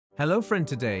Hello friend,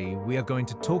 today we are going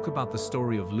to talk about the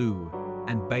story of Lugh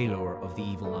and Balor of the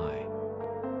Evil Eye.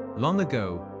 Long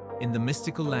ago, in the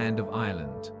mystical land of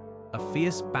Ireland, a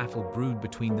fierce battle brewed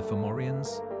between the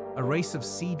Fomorians, a race of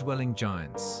sea-dwelling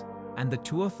giants, and the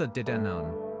Tuatha Dé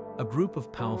Danann, a group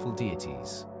of powerful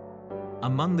deities.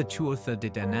 Among the Tuatha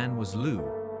Dé Danann was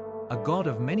Lugh, a god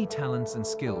of many talents and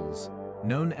skills,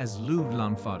 known as Lugh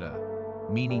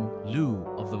Lanfada, meaning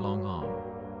Lugh of the long arm.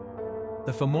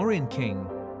 The Fomorian king,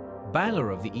 Balor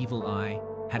of the Evil Eye,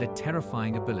 had a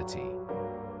terrifying ability.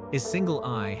 His single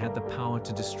eye had the power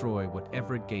to destroy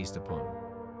whatever it gazed upon.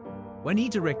 When he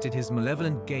directed his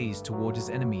malevolent gaze toward his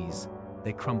enemies,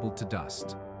 they crumbled to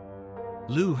dust.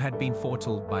 Lugh had been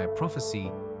foretold by a prophecy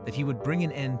that he would bring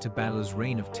an end to Balor's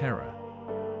reign of terror.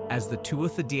 As the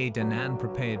Tuatha Dé Danann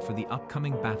prepared for the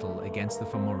upcoming battle against the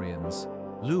Fomorians,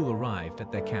 Lugh arrived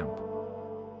at their camp.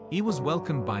 He was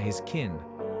welcomed by his kin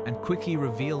and quickly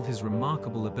revealed his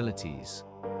remarkable abilities,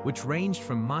 which ranged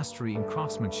from mastery in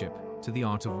craftsmanship to the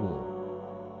art of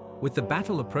war. With the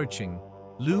battle approaching,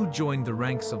 Lugh joined the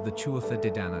ranks of the Tuatha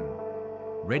Dé Danann,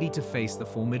 ready to face the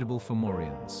formidable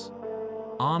Fomorians.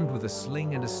 Armed with a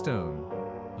sling and a stone,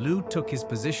 Lugh took his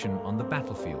position on the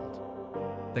battlefield.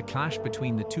 The clash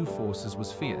between the two forces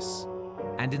was fierce,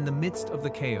 and in the midst of the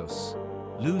chaos,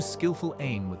 Lugh's skillful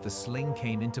aim with the sling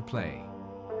came into play.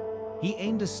 He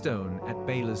aimed a stone at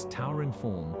Balor's towering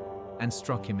form and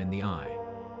struck him in the eye.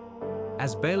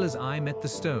 As Balor's eye met the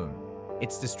stone,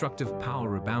 its destructive power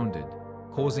rebounded,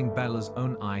 causing Balor's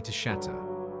own eye to shatter.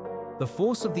 The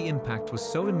force of the impact was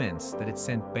so immense that it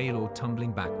sent Balor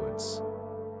tumbling backwards.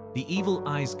 The evil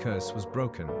eye's curse was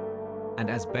broken, and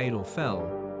as Balor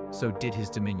fell, so did his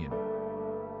dominion.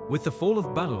 With the fall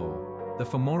of Balor, the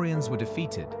Fomorians were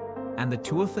defeated, and the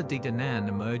Tuatha Dé Danann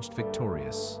emerged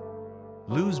victorious.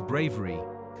 Lugh's bravery,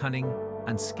 cunning,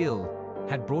 and skill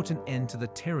had brought an end to the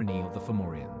tyranny of the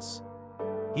Fomorians.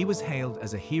 He was hailed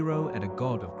as a hero and a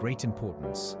god of great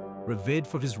importance, revered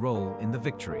for his role in the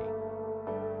victory.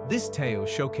 This tale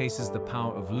showcases the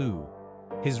power of Lugh,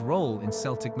 his role in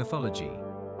Celtic mythology,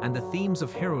 and the themes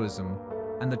of heroism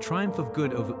and the triumph of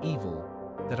good over evil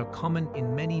that are common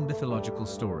in many mythological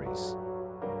stories.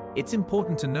 It's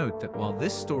important to note that while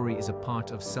this story is a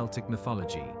part of Celtic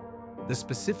mythology, the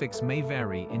specifics may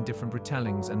vary in different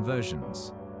retellings and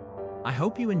versions. I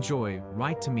hope you enjoy.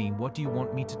 Write to me, what do you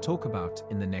want me to talk about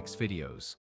in the next videos?